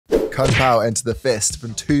Kung Pao Enter the Fist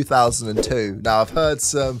from 2002. Now, I've heard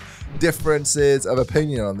some differences of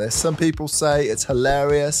opinion on this. Some people say it's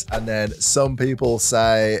hilarious, and then some people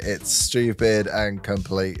say it's stupid and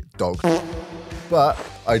complete dog. But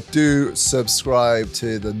I do subscribe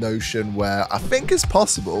to the notion where I think it's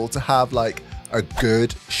possible to have like a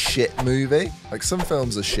good shit movie. Like some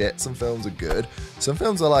films are shit, some films are good. Some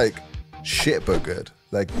films are like shit but good.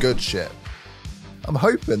 They're good shit. I'm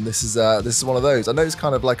hoping this is one of those. I know it's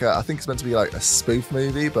kind of like I think it's meant to be like a spoof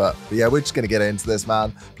movie, but yeah, we're just gonna get into this,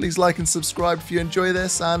 man. Please like and subscribe if you enjoy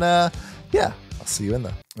this, and yeah, I'll see you in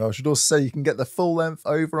there. I should also say you can get the full length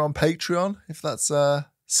over on Patreon if that's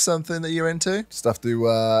something that you're into. Just have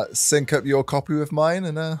to sync up your copy with mine,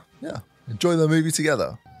 and yeah, enjoy the movie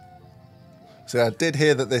together. So I did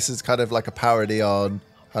hear that this is kind of like a parody on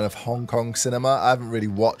kind of Hong Kong cinema. I haven't really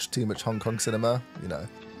watched too much Hong Kong cinema, you know.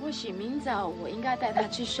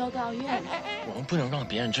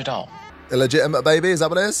 Illegitimate baby, is that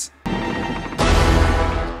what it is?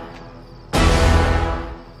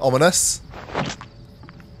 Ominous.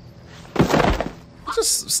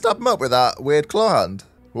 Just stab him up with that weird claw hand.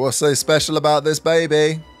 What's so special about this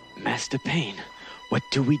baby? Master Payne, what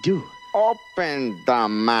do we do? Open the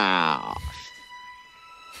mouth.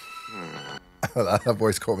 That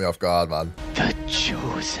voice caught me off guard, man. The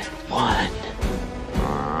chosen one.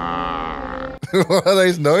 What are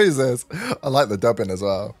those noises? I like the dubbing as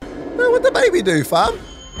well. What'd the baby do, fam?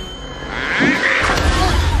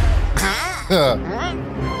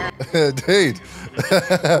 Dude.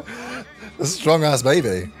 That's a strong ass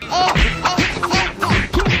baby.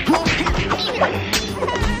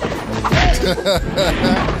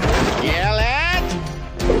 Kill it!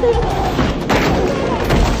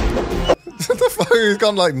 What the fuck? He's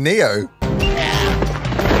gone like Neo.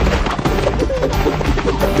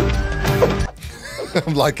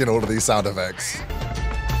 I'm liking all of these sound effects.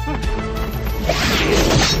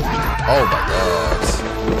 Oh my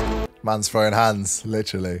god. Man's throwing hands,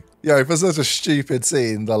 literally. Yo, for such a stupid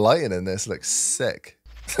scene, the lighting in this looks sick.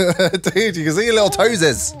 Dude, you can see your little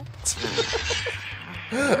toesies.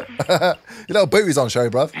 Your little booty's on show,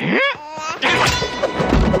 bruv.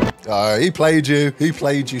 Oh, he played you. He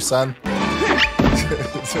played you, son.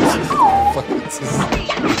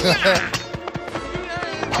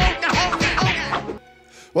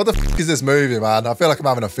 What the f is this movie, man? I feel like I'm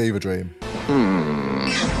having a fever dream.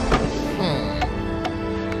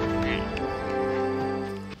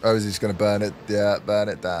 Oh, is he just gonna burn it? Yeah, burn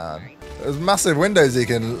it down. There's massive windows he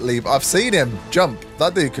can leave. I've seen him jump.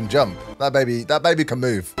 That dude can jump. That baby can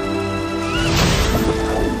move.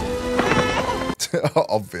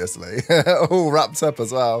 Obviously. All wrapped up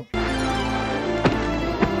as well.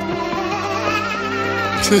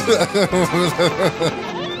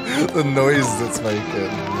 The noise it's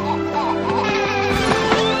making.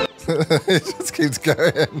 It just keeps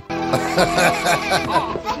going.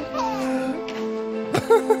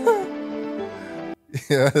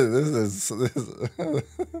 Yeah, this is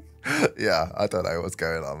yeah, I don't know what's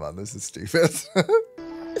going on, man. This is stupid.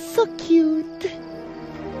 So cute.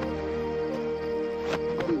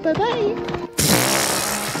 Bye-bye.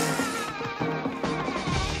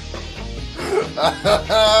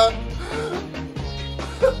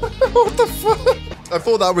 What the fuck? I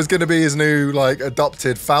thought that was going to be his new, like,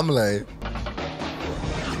 adopted family.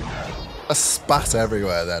 A spat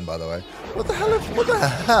everywhere then, by the way. What the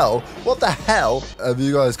hell have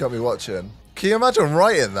you guys got me watching? Can you imagine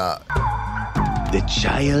writing that? The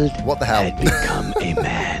child What the hell? had become a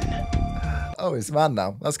man. Oh, he's a man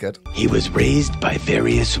now. That's good. He was raised by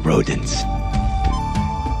various rodents.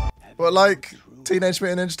 But like Teenage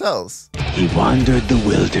Mutant Ninja Turtles? He wandered the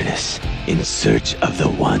wilderness in search of the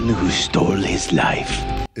one who stole his life.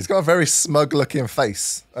 He's got a very smug looking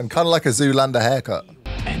face and kind of like a Zoolander haircut.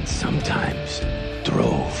 And sometimes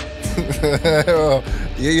drove.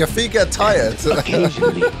 Your feet get tired.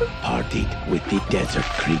 Occasionally partied with the desert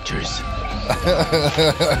creatures.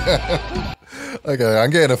 Okay,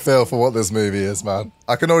 I'm getting a feel for what this movie is, man.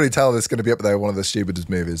 I can already tell this is going to be up there, one of the stupidest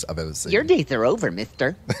movies I've ever seen. Your days are over,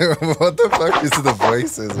 mister. What the fuck is the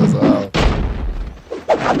voices as well?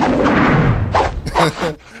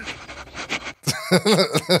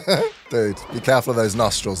 Dude, be careful of those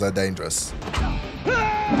nostrils, they're dangerous.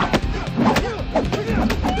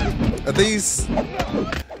 Are these...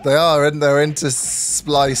 They are, and they're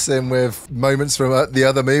intersplicing with moments from the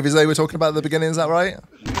other movies they were talking about at the beginning, is that right?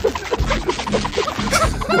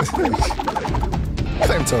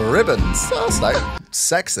 Came to ribbons. Oh, that's like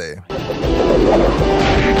sexy.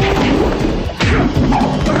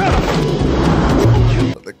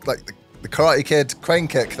 Like the Karate Kid crane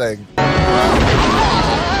kick thing.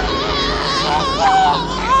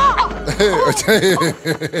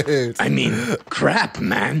 Dude. I mean, crap,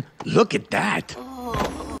 man. Look at that.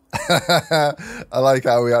 I like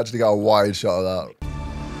how we actually got a wide shot of that.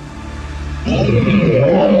 Open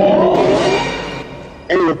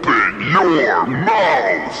your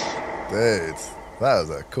mouth! Dude, that was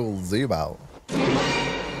a cool zoom out.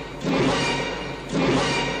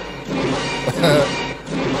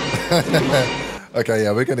 Okay,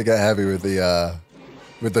 yeah, we're gonna get heavy with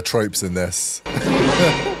the tropes in this.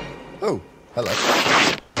 Oh, hello.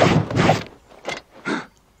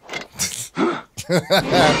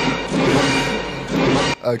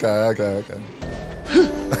 Okay.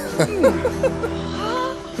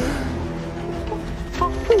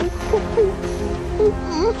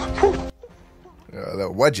 Yeah, a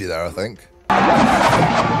little wedgie there, I think.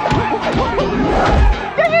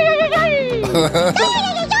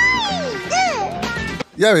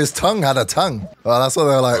 Yeah, his tongue had a tongue. Oh, that's what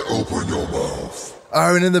they were like, open your mouth.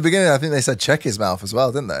 Oh, and in the beginning, I think they said check his mouth as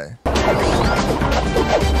well, didn't they?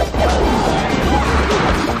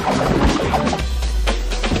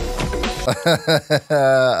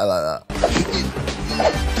 I like that.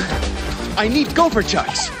 I need gopher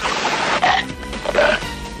chucks.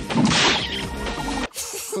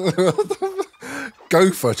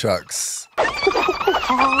 Gopher chucks.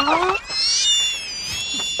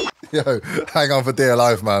 Yo, hang on for dear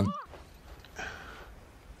life, man.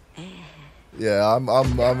 Yeah,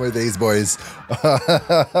 I'm with these boys.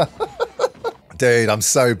 Dude, I'm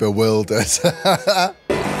so bewildered.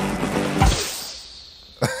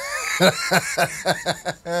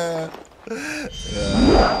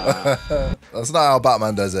 That's not how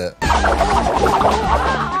Batman does it.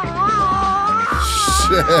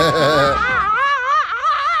 Shit.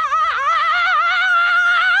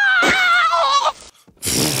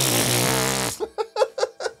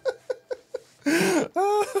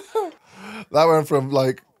 That went from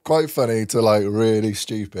like quite funny to like really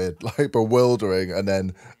stupid, like bewildering, and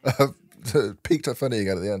then peaked at funny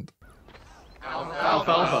again at the end.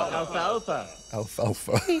 Alfalfa.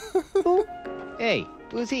 Alfalfa. Hey,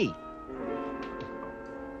 who's he?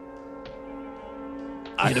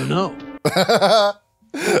 I don't know.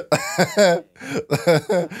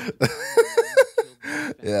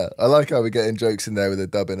 Yeah, I like how we're getting jokes in there with the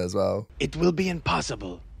dubbing as well. It will be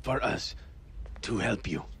impossible for us to help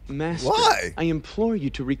you. Master, Why? I implore you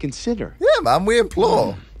to reconsider. Yeah, man, we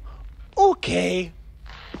implore. Okay.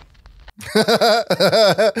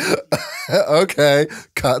 Okay,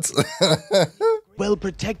 cut. Well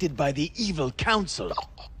protected by the evil council.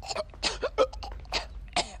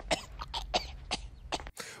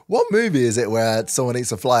 What movie is it where someone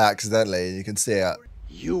eats a fly accidentally and you can see it?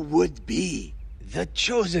 You would be the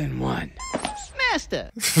chosen one.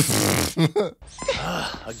 Master!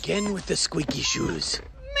 Again with the squeaky shoes.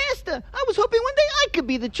 Master, I was hoping one day I could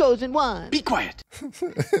be the chosen one. Be quiet.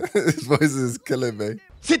 His voice is killing me.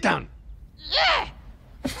 Sit down. Yeah.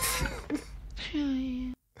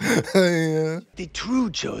 The true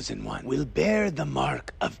chosen one will bear the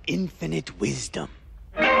mark of infinite wisdom.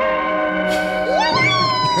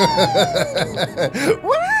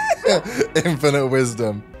 Infinite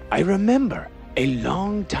wisdom. I remember a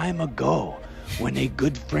long time ago when a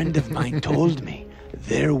good friend of mine told me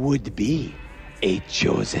there would be a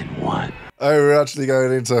chosen one. Oh, we're actually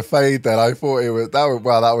going into a fade then. I thought it was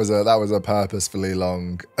that was a purposefully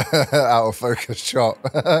long out of focus shot.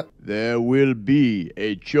 There will be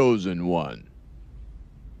a chosen one.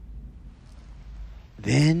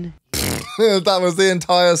 Then That was the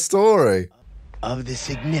entire story. of the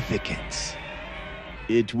significance.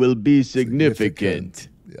 It will be significant.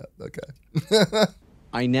 Yeah, okay.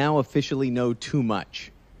 I now officially know too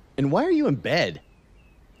much. And why are you in bed?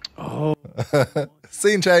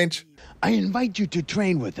 Scene change. I invite you to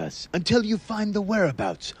train with us until you find the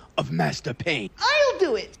whereabouts of Master Pain. I'll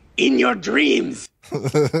do it. In your dreams!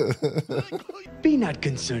 Be not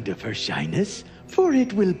concerned of her shyness, for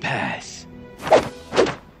it will pass.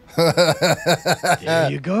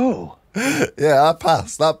 There you go. Yeah, that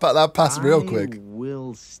passed. That passed real quick. I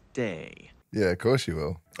will stay. Yeah, of course you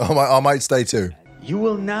will. I might stay too. You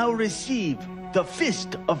will now receive the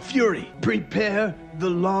Fist of Fury. Prepare the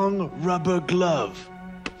long rubber glove.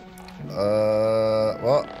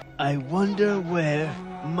 What? I wonder where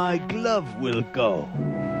my glove will go.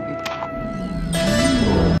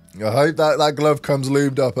 I hope that glove comes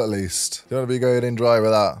lubed up at least. You don't want to be going in dry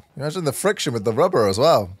with that. Imagine the friction with the rubber as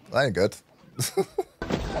well. That ain't good.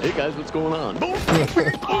 Hey guys, what's going on?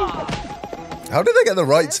 How did they get the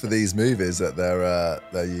rights for these movies that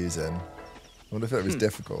they're using? I wonder if it was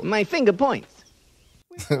difficult. My finger points.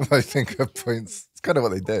 My finger points. It's kind of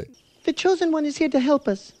what they do. The chosen one is here to help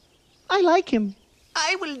us. I like him.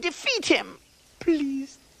 I will defeat him.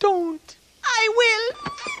 Please don't. I will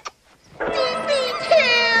defeat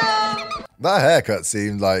him. That haircut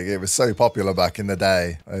seemed like it was so popular back in the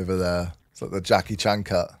day over there. It's like the Jackie Chan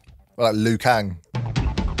cut. Or like Liu Kang.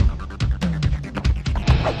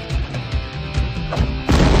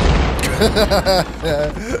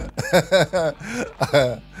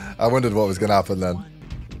 I wondered what was going to happen then.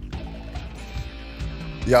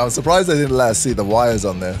 Yeah, I'm surprised they didn't let us see the wires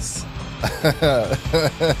on this.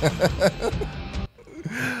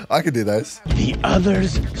 I could do those. The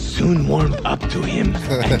others soon warmed up to him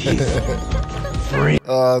and his friend.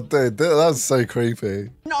 Oh, dude, that was so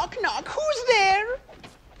creepy. Knock, knock. Who's there?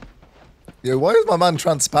 Yeah, why is my man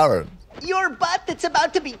transparent? Your butt that's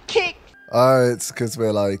about to be kicked. Oh, it's because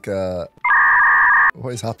we're like,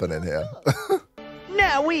 what is happening here?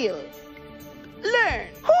 Now we'll learn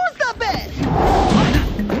who's the best.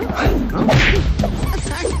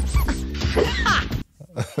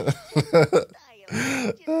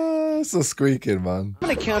 So squeaking, man. I'm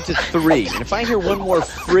gonna count to 3, and if I hear one more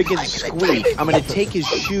friggin' squeak, I'm gonna take his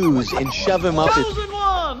shoes and shove him up his... Chosen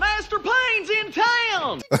one! Master Payne's in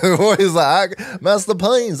town! What is that? Master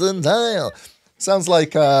Payne's in town. Sounds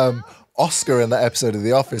like Oscar in that episode of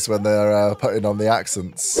The Office when they're putting on the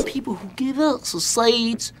accents. People who give us the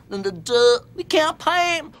seeds and the dirt, we can't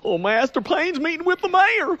pay them. Oh, Master Payne's meeting with the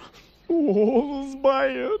mayor. Oh, this is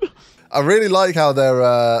bad. I really like how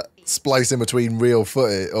they're splicing between real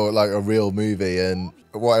footage or like a real movie and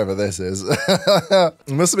whatever this is. It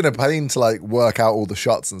must have been a pain to like work out all the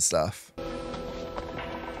shots and stuff.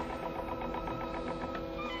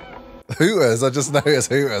 Hooters, I just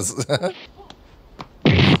noticed Hooters.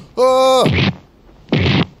 Oh!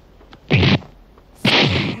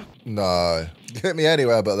 No. Hit me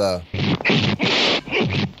anywhere but there.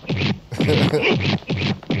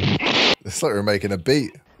 It's like we're making a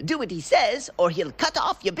beat. Do what he says, or he'll cut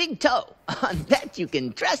off your big toe. On that you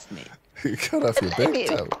can trust me. You cut off your big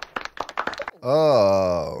toe.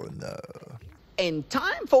 Oh, no. And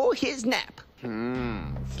time for his nap.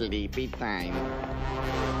 Sleepy time.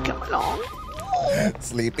 Come along.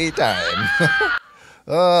 Sleepy time.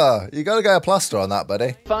 Oh, you gotta get a plaster on that,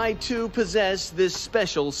 buddy. If I too possess this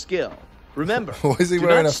special skill. Remember, Why is he do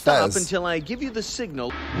wearing not a stop fez? until I give you the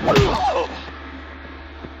signal. Oh!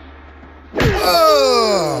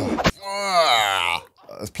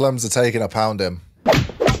 His plums are taking a pounding.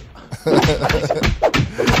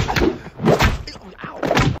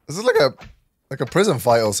 This is like a prison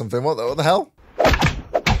fight or something. What the hell?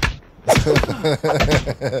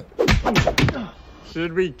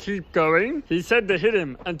 Should we keep going? He said to hit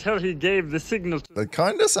him until he gave the signal. They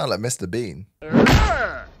kind of sound like Mr. Bean.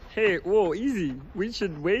 Hey, whoa, easy. We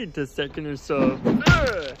should wait a second or so.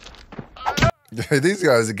 These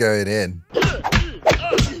guys are going in.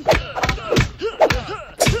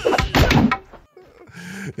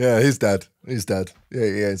 Yeah, he's dead. He's dead. Yeah,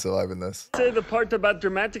 he ain't surviving this. Say the part about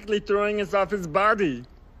dramatically throwing us off his body.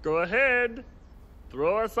 Go ahead.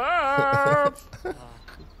 Throw us off.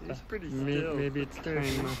 He's pretty still. Maybe it's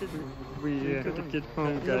time. We gotta get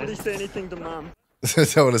home, guys. Nobody say anything to Mom. I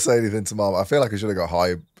don't want to say anything to Mom. I feel like I should have got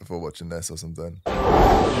high before watching this or something.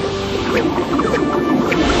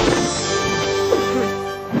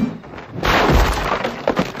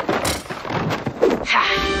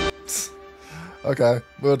 Okay,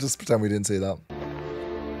 we'll just pretend we didn't see that.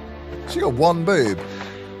 She got one boob.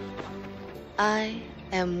 I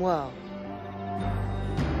am Woe.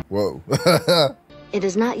 Whoa. It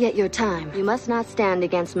is not yet your time. You must not stand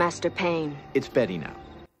against Master Payne. It's Betty now.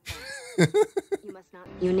 You must not.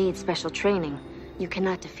 You need special training. You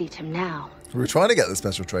cannot defeat him now. We were trying to get the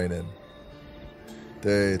special training.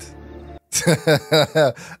 Dude.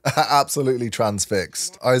 Absolutely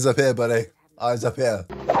transfixed. Eyes up here, buddy. Eyes up here.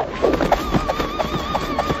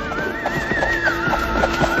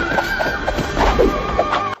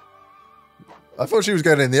 I thought she was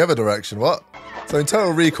going in the other direction. What? So in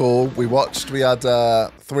Total Recall, we had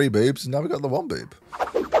 3 boobs, and now we got the 1 boob.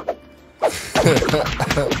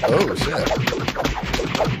 Oh, shit.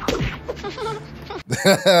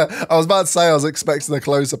 I was about to say I was expecting a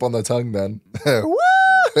close-up on the tongue then. Woo!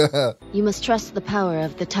 You must trust the power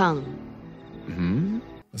of the tongue. Mm-hmm.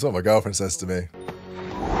 That's what my girlfriend says to me.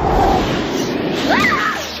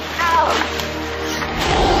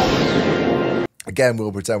 Again,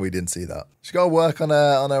 we'll pretend we didn't see that. She's got to work on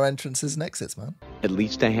her entrances and exits, man. At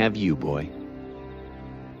least I have you, boy.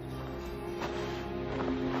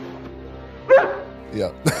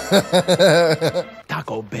 Yeah.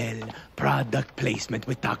 Taco Bell. Product placement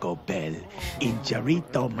with Taco Bell.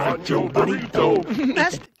 Injarito, macho burrito.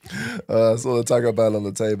 I saw the Taco Bell on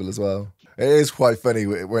the table as well. It is quite funny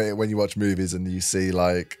when you watch movies and you see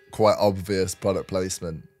like quite obvious product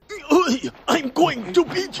placement. I'm going to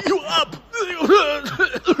beat you up.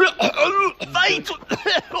 Fight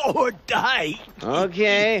or die.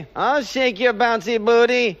 Okay, I'll shake your bouncy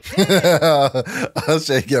booty. I'll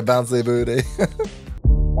shake your bouncy booty.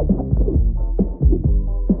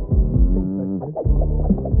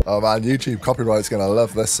 Oh man, YouTube copyright's gonna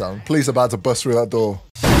love this song. Police are about to bust through that door.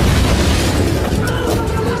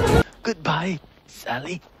 Goodbye,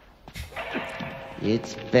 Sally.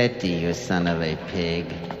 It's Betty, you son of a pig.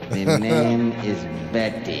 The name is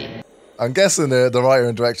Betty. I'm guessing the writer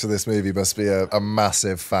and director of this movie must be a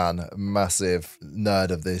massive fan, a massive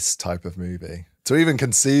nerd of this type of movie. To even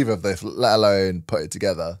conceive of this, let alone put it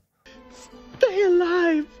together. Stay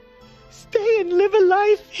alive. Stay and live a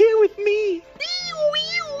life here with me.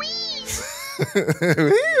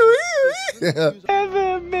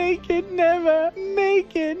 Never make it, never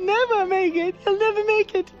make it, never make it. You'll never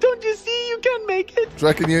make it. Don't you see you can make it? Do you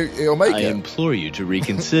reckon you'll make it? I implore you to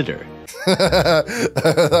reconsider.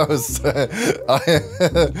 That was...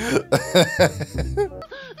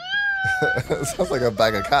 sounds like a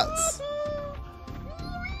bag of cats.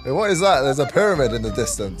 Hey, what is that? There's a pyramid in the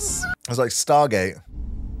distance. It's like Stargate.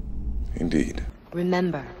 Indeed.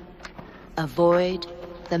 Remember, avoid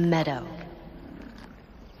the meadow.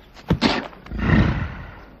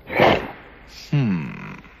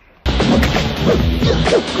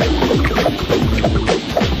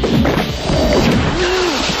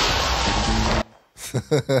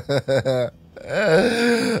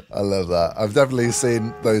 I love that. I've definitely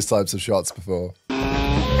seen those types of shots before.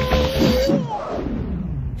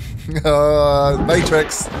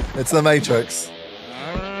 Matrix. It's the Matrix.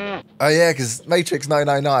 Oh yeah, because Matrix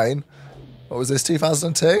 999. What was this,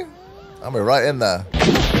 2002? And we're right in there.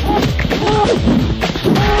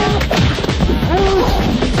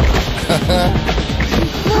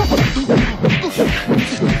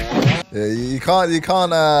 Yeah, you can't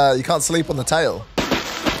sleep on the tail.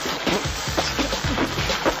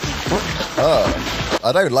 Oh,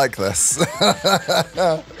 I don't like this.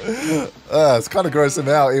 It's kind of grossing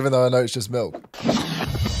me out, even though I know it's just milk.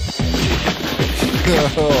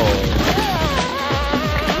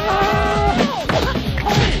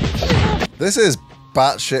 This is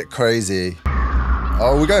batshit crazy.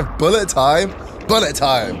 Oh, we're going bullet time. Bullet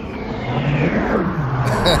time.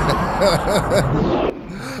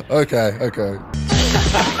 Okay, okay.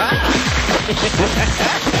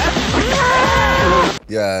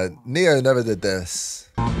 Yeah, Neo never did this.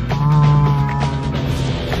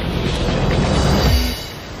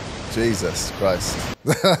 Jesus Christ.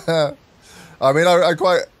 I mean, I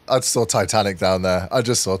just saw Titanic down there. I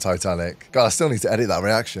just saw Titanic. God, I still need to edit that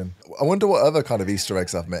reaction. I wonder what other kind of Easter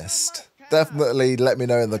eggs I've missed. Definitely let me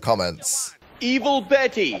know in the comments. Evil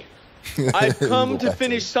Betty, I've come to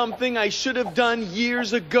finish something I should have done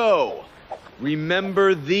years ago.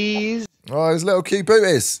 Remember these? Oh, his little cute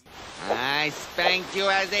booties. I spanked you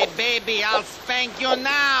as a baby. I'll spank you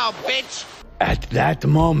now, bitch. At that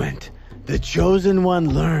moment, the Chosen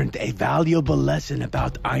One learned a valuable lesson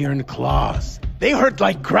about iron claws. They hurt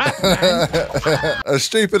like crap, man. As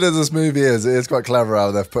stupid as this movie is, it is quite clever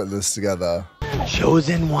how they've put this together.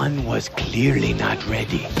 Chosen One was clearly not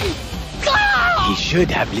ready. He should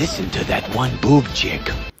have listened to that one boob chick.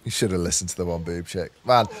 You should have listened to the one boob chick.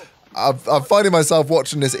 Man, I'm finding myself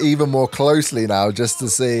watching this even more closely now just to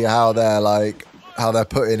see how they're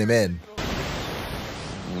putting him in.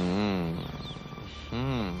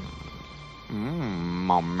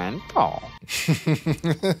 Momento.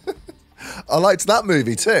 I liked that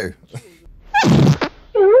movie too.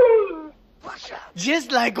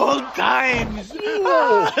 Just like old times.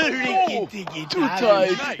 Ricky Ticky. Too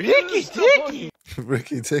tight. Ricky Ticky.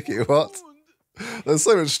 Ricky Ticky, what? There's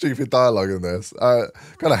so much stupid dialogue in this. I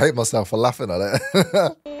kind of hate myself for laughing at it.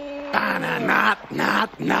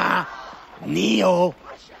 Ba-na-na-na-na. Neo.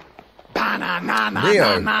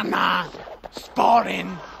 Ba-na-na-na-na-na.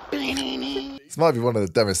 Sporin. This might be one of the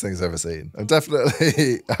dumbest things I've ever seen. I'm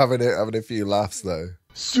definitely having a few laughs though.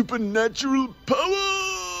 Supernatural power.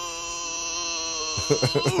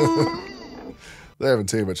 They're having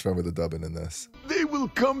too much fun with the dubbing in this. They will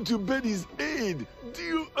come to Betty's aid. Do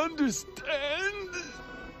you understand?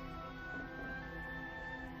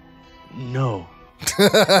 No.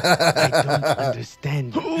 I don't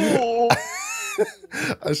understand. Oh.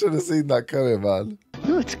 I should have seen that coming, man.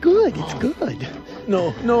 No, it's good. It's good.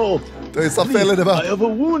 No, no. Don't stop feeling him up. I have a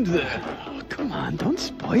wound there. Oh, come on, don't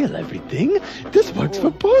spoil everything. This works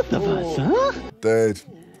for both of us, huh? Dude,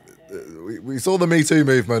 we saw the Me Too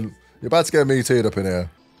movement. You're about to get Me Too'd up in here.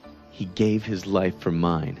 He gave his life for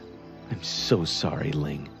mine. I'm so sorry,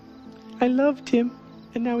 Ling. I loved him,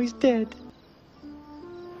 and now he's dead.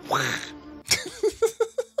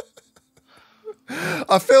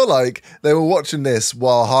 I feel like they were watching this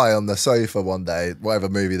while high on the sofa one day, whatever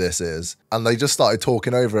movie this is, and they just started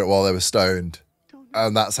talking over it while they were stoned.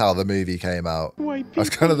 And that's how the movie came out. That's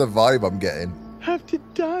kind of the vibe I'm getting. Have to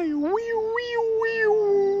die. Wee, wee,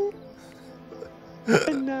 wee.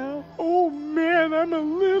 And now, oh man, I'm a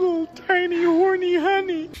little tiny horny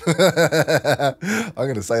honey. I'm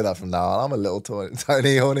going to say that from now on. I'm a little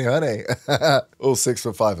tiny horny honey. All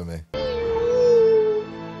 6'5" of me.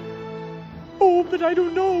 Oh, but I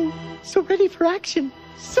don't know. So ready for action.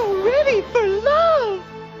 So ready for love.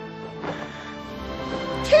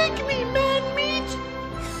 Take me, man meat.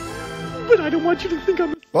 But I don't want you to think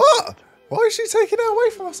I'm... What? Why is she taking it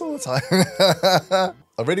away from us all the time?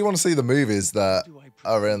 I really want to see the movies that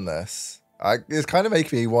are in this. It's kind of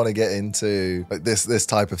making me want to get into like this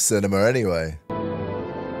type of cinema anyway.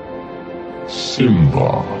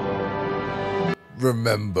 Simba.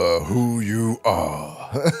 Remember who you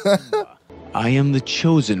are. I am the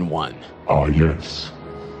chosen one. Ah, yes.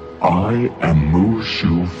 I am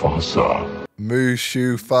Mushu Fasa.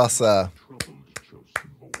 Mushu Fasa.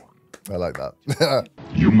 I like that.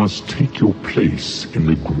 You must take your place in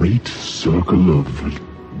the great circle of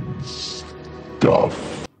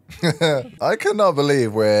stuff. I cannot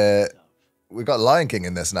believe we got Lion King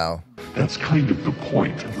in this now. That's kind of the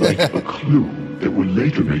point, like a clue that will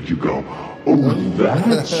later make you go, oh,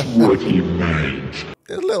 that's what he meant.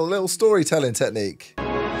 A little storytelling technique.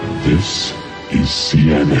 This is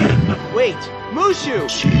CNN. Wait, Mushu!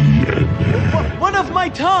 CNN. One of my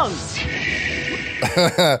tongues!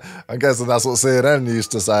 I'm guessing that's what CNN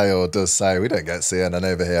used to say or does say. We don't get CNN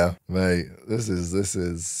over here. Mate, this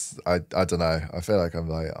is I don't know. I feel like I'm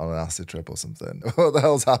like on an acid trip or something. What the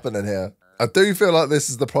hell's happening here? I do feel like this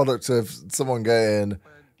is the product of someone getting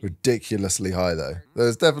ridiculously high though.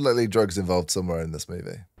 There's definitely drugs involved somewhere in this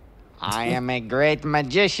movie. I am a great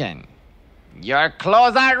magician. Your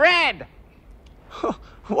clothes are red.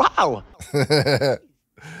 Wow.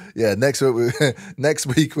 Yeah, next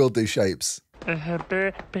week we'll do shapes.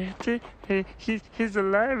 Betty, he's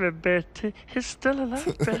alive, Betty. He's still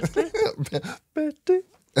alive, Betty. Betty.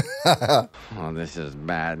 Oh, this is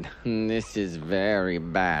bad. This is very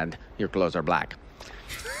bad. Your clothes are black.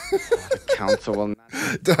 The council will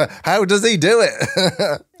not... How does he do it?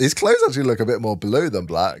 His clothes actually look a bit more blue than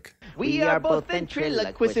black. We are both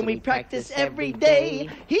ventriloquists and we practice every day.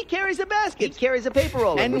 He carries a basket, he carries a paper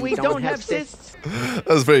roller, and we don't have cysts.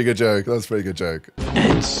 That's a pretty good joke. That's a pretty good joke.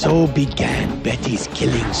 And so began Betty's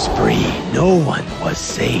killing spree. No one was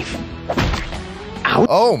safe. Out.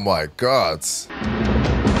 Oh my God.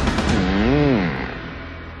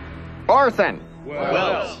 Orson.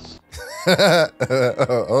 Wells.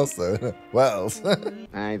 Also, Wells.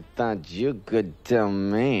 I thought you could tell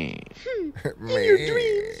me. In your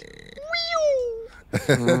dreams.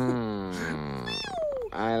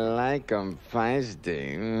 I like them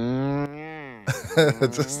feisty.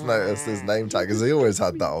 Just noticed his name tag, because he always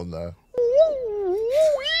had that on there.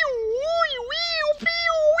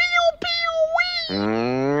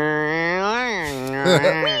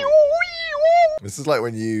 This is like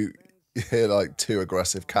when you hear like two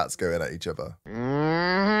aggressive cats going at each other.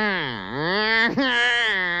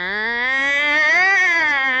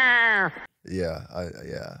 Yeah, I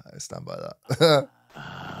stand by that.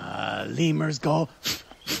 Lemurs go.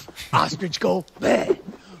 Ostrich go. Bleh.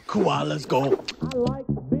 Koalas go. I like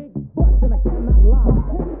big butts and I cannot lie.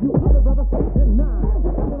 You other brothers can't deny.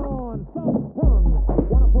 Coming on, some tongue.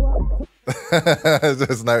 Wanna pull up?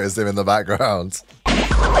 Just noticed him in the background.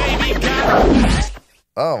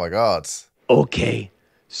 Oh my God. Okay,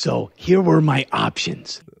 so here were my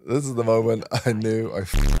options. This is the moment I knew I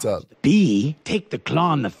f***ed up. B, take the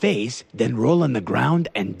claw in the face, then roll on the ground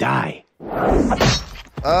and die.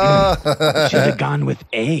 Should have gone with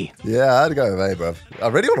A. Yeah, I had to go with A, bruv. I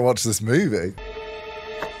really want to watch this movie.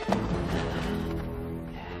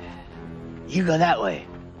 You go that way.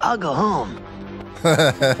 I'll go home.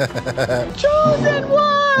 Chosen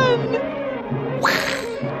one!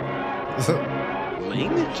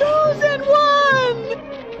 Ling? Chosen one!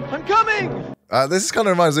 I'm coming! This kind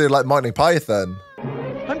of reminds me of like Monty Python.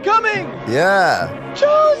 I'm coming! Yeah.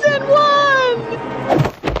 Chosen one!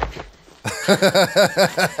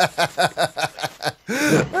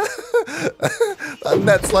 That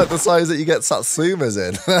net's like the size that you get Satsumas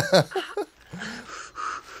in.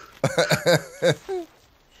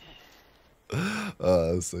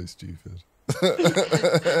 Oh, that's so stupid.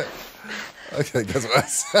 Okay, guess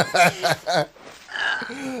what?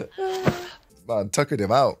 Man, tuckered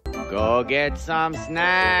him out. Go get some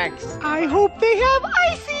snacks. I hope they have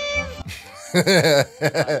ices.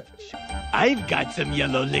 I've got some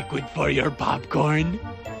yellow liquid for your popcorn.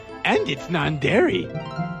 And it's non-dairy.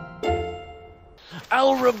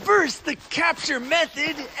 I'll reverse the capture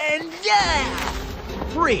method and yeah!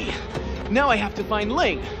 Free. Now I have to find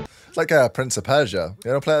Ling. It's like Prince of Persia.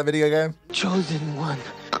 You want to play that video game? Chosen one.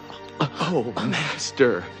 Oh,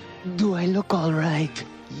 master. Do I look all right?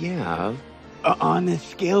 Yeah. On a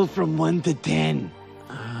scale from 1 to 10.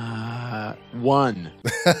 1.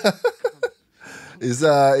 He's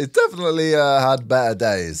definitely had better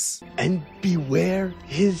days. And beware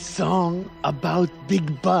his song about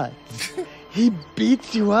big butts. He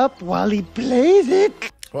beats you up while he plays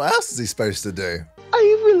it. What else is he supposed to do?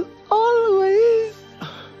 I will always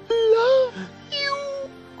love you.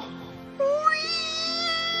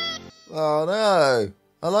 Oh no.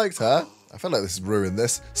 I liked her. I feel like this has ruined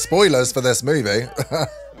this. Spoilers for this movie.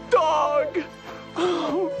 Dog.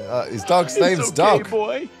 His dog's name's okay, Dog.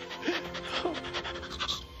 Boy.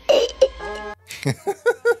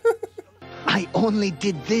 I only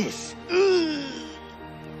did this.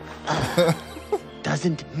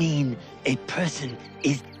 Doesn't mean a person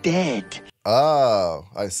is dead. Oh,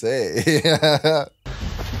 I see.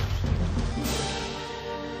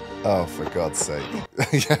 Oh, for God's sake.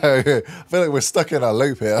 I feel like we're stuck in a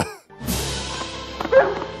loop here.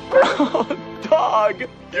 Dog,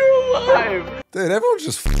 you're alive. Dude, everyone's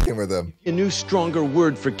just fucking with him. A new, stronger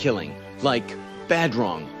word for killing, like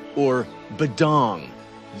badrong or badong.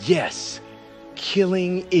 Yes,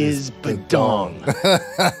 killing is badong.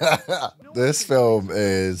 This film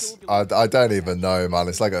is, I don't even know, man.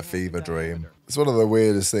 It's like a fever dream. It's one of the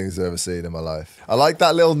weirdest things I've ever seen in my life. I like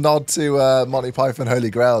that little nod to Monty Python Holy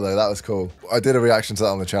Grail, though. That was cool. I did a reaction to that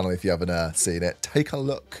on the channel if you haven't seen it. Take a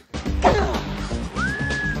look.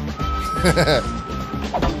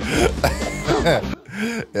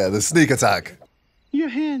 Yeah, the sneak attack. Your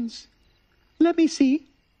hands. Let me see.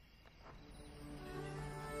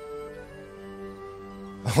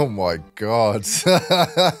 Oh my God.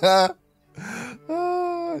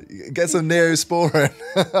 Get some Neosporin.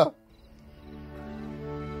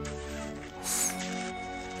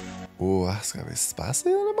 Oh, that's gonna be spicy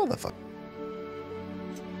on a motherfucker.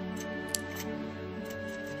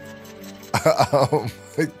 Oh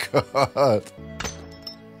my God.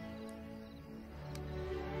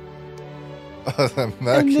 Oh, the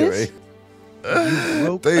mercury. You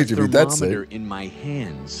broke Dude, a you'd be dead thermometer soon. in my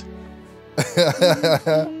hands.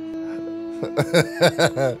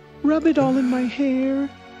 Rub it all in my hair.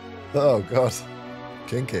 Oh God.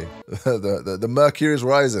 Kinky. The mercury is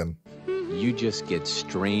rising. You just get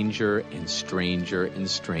stranger and stranger and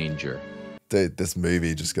stranger. Dude, this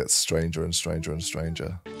movie just gets stranger and stranger and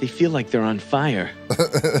stranger. They feel like they're on fire.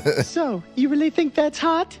 So, you really think that's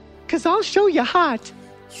hot? 'Cause I'll show you hot.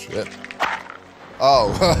 Shit.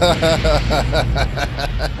 Oh.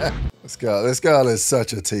 This girl is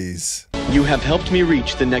such a tease. You have helped me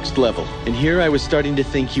reach the next level. And here I was starting to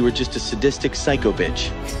think you were just a sadistic psycho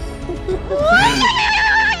bitch.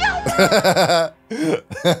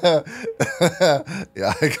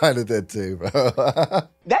 Yeah, I kind of did too, bro.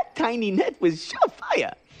 That tiny net was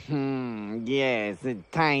surefire. Yes, a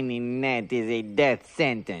tiny net is a death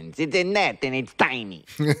sentence. It's a net and it's tiny.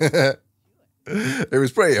 It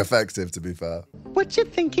was pretty effective, to be fair. What you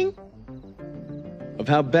thinking? Of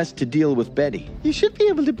how best to deal with Betty. You should be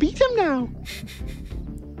able to beat him now.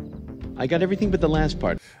 I got everything but the last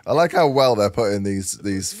part. I like how well they're putting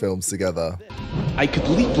these films together. I could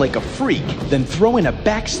leap like a freak, then throw in a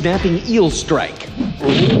back-snapping eel strike.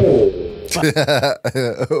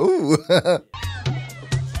 Ooh.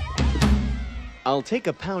 I'll take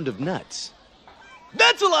a pound of nuts.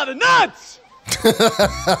 That's a lot of nuts!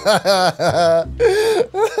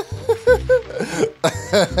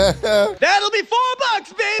 That'll be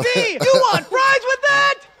 $4, baby! You want fries with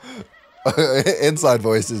that? Inside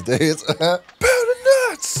voices, dude. Pound of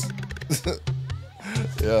nuts!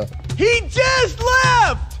 Yeah. He just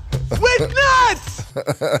left! With nuts!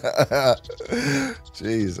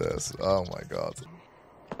 Jesus. Oh my God.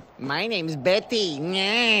 My name's Betty.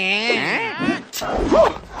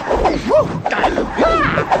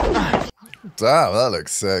 Damn, that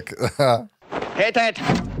looks sick. Hit it!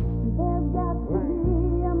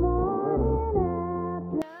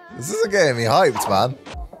 This isn't getting me hyped, man.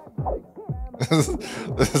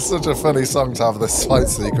 This is such a funny song to have this fight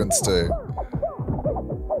sequence too.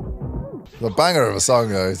 The banger of a song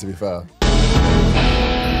though, to be fair.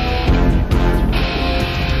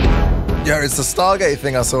 Yeah, it's the Stargate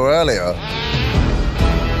thing I saw earlier.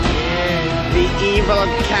 The evil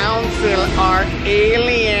council are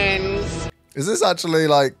aliens. Is this actually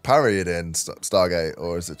like parodied in Stargate,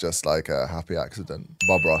 or is it just like a happy accident,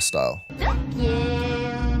 Bob Ross style?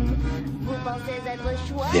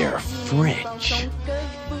 They're French.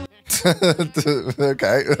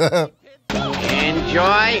 Okay.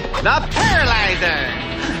 Enjoy the paralyzer.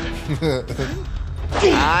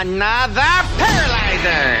 Another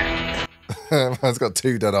paralyzer. Man's got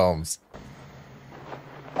 2 dead arms.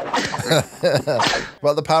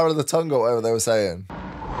 About the power of the tongue or whatever they were saying.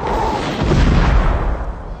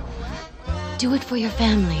 Do it for your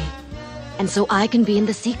family. And so I can be in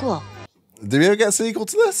the sequel. Do we ever get a sequel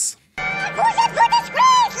to this?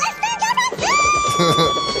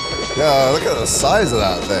 Yeah, look at the size of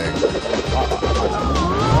that thing.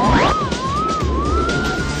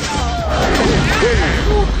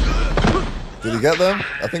 Did he get them?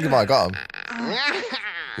 I think he might have got them.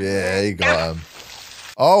 Yeah, he got them.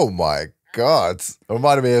 Oh my god. It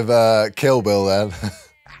reminded me of Kill Bill then.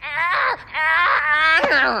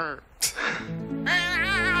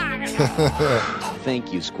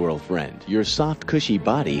 Thank you, squirrel friend. Your soft, cushy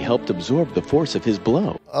body helped absorb the force of his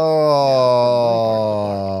blow.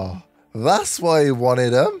 Oh, that's why he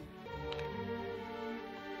wanted him.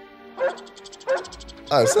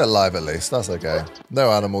 Oh, it's alive at least. That's okay.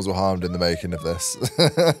 No animals were harmed in the making of this.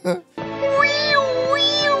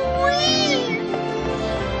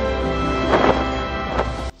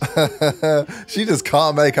 She just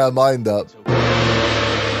can't make her mind up.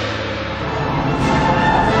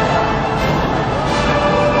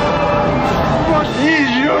 What is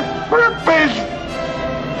your purpose?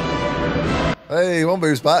 Hey,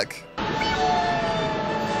 Wombu's back.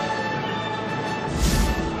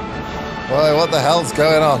 Why, what the hell's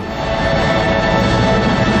going on?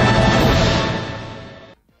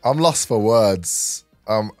 I'm lost for words.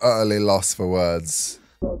 I'm utterly lost for words.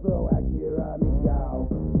 Rub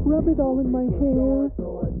it all in my hair.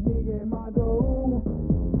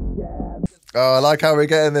 Oh, I like how we're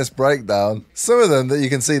getting this breakdown. Some of them that you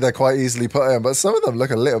can see they're quite easily put in, but some of them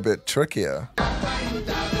look a little bit trickier.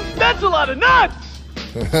 That's a lot of nuts!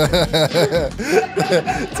 To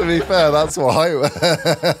be fair, that's why.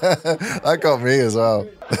 That got me as well.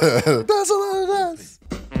 That's a lot of nuts.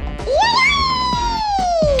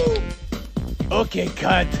 Okay,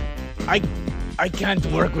 cut. I can't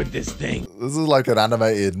work with this thing. This is like an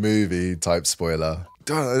animated movie type spoiler.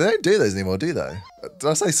 They don't do those anymore, do they? Did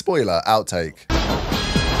I say spoiler? Outtake.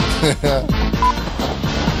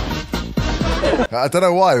 I don't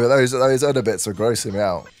know why, but those other bits are grossing me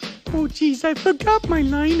out. Oh, jeez, I forgot my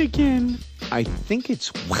line again. I think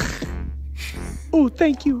it's... Oh,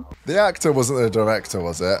 thank you. The actor wasn't the director,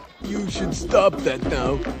 was it? You should stop that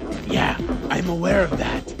now. Yeah, I'm aware of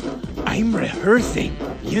that. I'm rehearsing,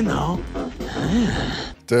 you know.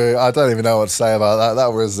 Dude, I don't even know what to say about that.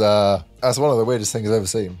 That was, that's one of the weirdest things I've ever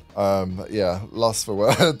seen. Yeah, lost for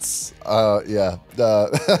words. Yeah.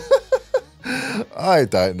 I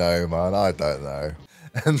don't know, man. I don't know.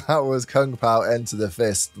 And that was Kung Pao Enter the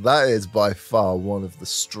Fist. That is by far one of the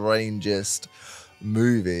strangest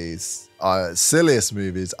movies, silliest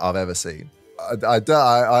movies I've ever seen. I'm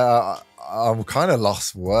kind of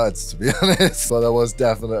lost for words, to be honest. But there was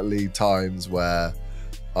definitely times where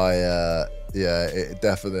yeah, it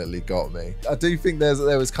definitely got me. I do think there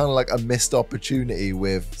was kind of like a missed opportunity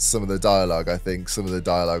with some of the dialogue. I think some of the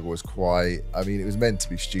dialogue was quite, I mean, it was meant to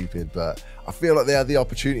be stupid, but I feel like they had the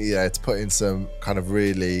opportunity there to put in some kind of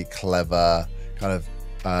really clever, kind of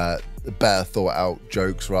better thought out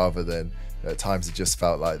jokes, rather than at times it just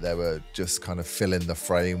felt like they were just kind of filling the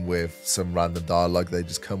frame with some random dialogue they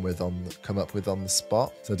just come up with on the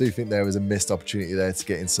spot. So I do think there was a missed opportunity there to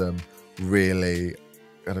get in some really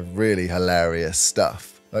kind of really hilarious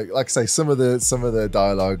stuff. Like I say, some of the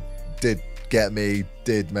dialogue did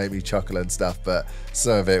make me chuckle and stuff, but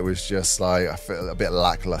some of it was just like, I feel a bit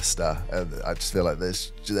lackluster, and I just feel like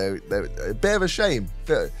there's a bit of a shame.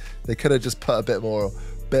 They could have just put a bit more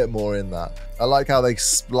in that. I like how they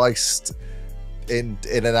spliced in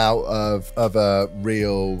and out of a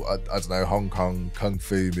real, I don't know, Hong Kong kung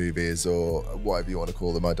fu movies or whatever you want to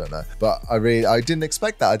call them. I don't know, but I didn't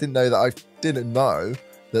expect that. I didn't know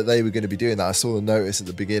that they were going to be doing that. I saw the notice at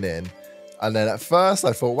the beginning, and then at first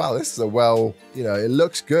I thought, wow, this is it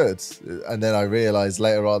looks good. And then I realized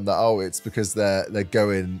later on that, oh, it's because they're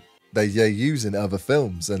using other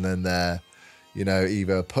films, and then they're,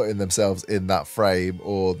 either putting themselves in that frame,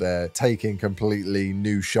 or they're taking completely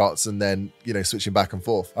new shots and then, switching back and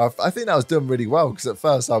forth. I think that was done really well, because at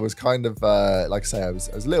first I was kind of, like I say, I was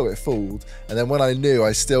a little bit fooled. And then when I knew,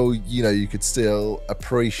 I still, you could still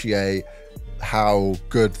appreciate how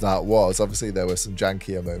good that was. Obviously there were some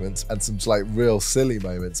jankier moments and some like real silly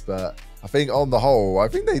moments, but I think on the whole, I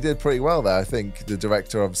think they did pretty well there. I think the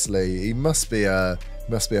director, obviously, he must be a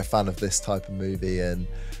fan of this type of movie, and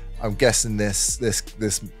I'm guessing this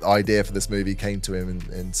idea for this movie came to him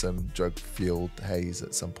in some drug-fueled haze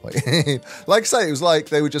at some point. Like I say, it was like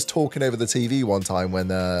they were just talking over the TV one time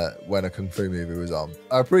when a Kung Fu movie was on.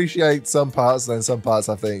 I appreciate some parts, and then some parts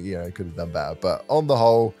I think, you know, could have done better. But on the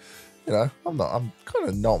whole, you know, I'm kind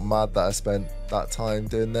of not mad that I spent that time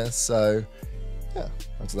doing this. So yeah,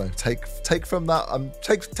 I don't know. Take from that.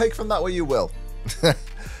 Take from that what you will.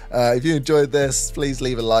 If you enjoyed this, please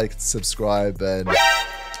leave a like, subscribe, and.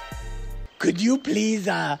 Could you please,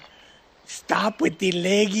 stop with the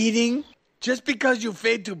leg eating? Just because you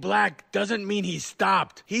fade to black doesn't mean he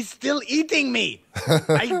stopped. He's still eating me.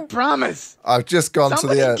 I promise. I've just gone to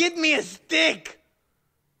the end. Somebody get me a stick.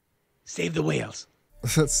 Save the whales.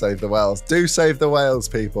 Save the whales. Do save the whales,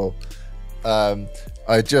 people. I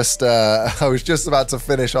was just about to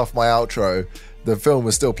finish off my outro. The film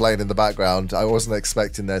was still playing in the background. I wasn't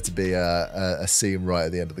expecting there to be a scene right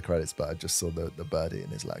at the end of the credits, but I just saw the bird eating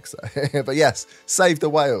his leg. So. But yes, save the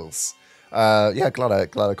whales. Yeah, glad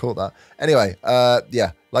I caught that. Anyway,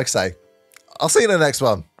 yeah, like I say, I'll see you in the next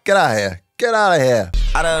one. Get out of here. Get out of here.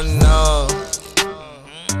 I don't know.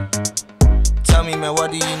 Tell me, man, what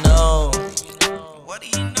do you know? What do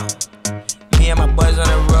you know? Me and my boys on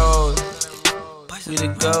the road. We to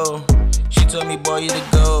go. She told me, boy, you to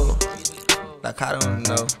go. Like, I don't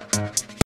know.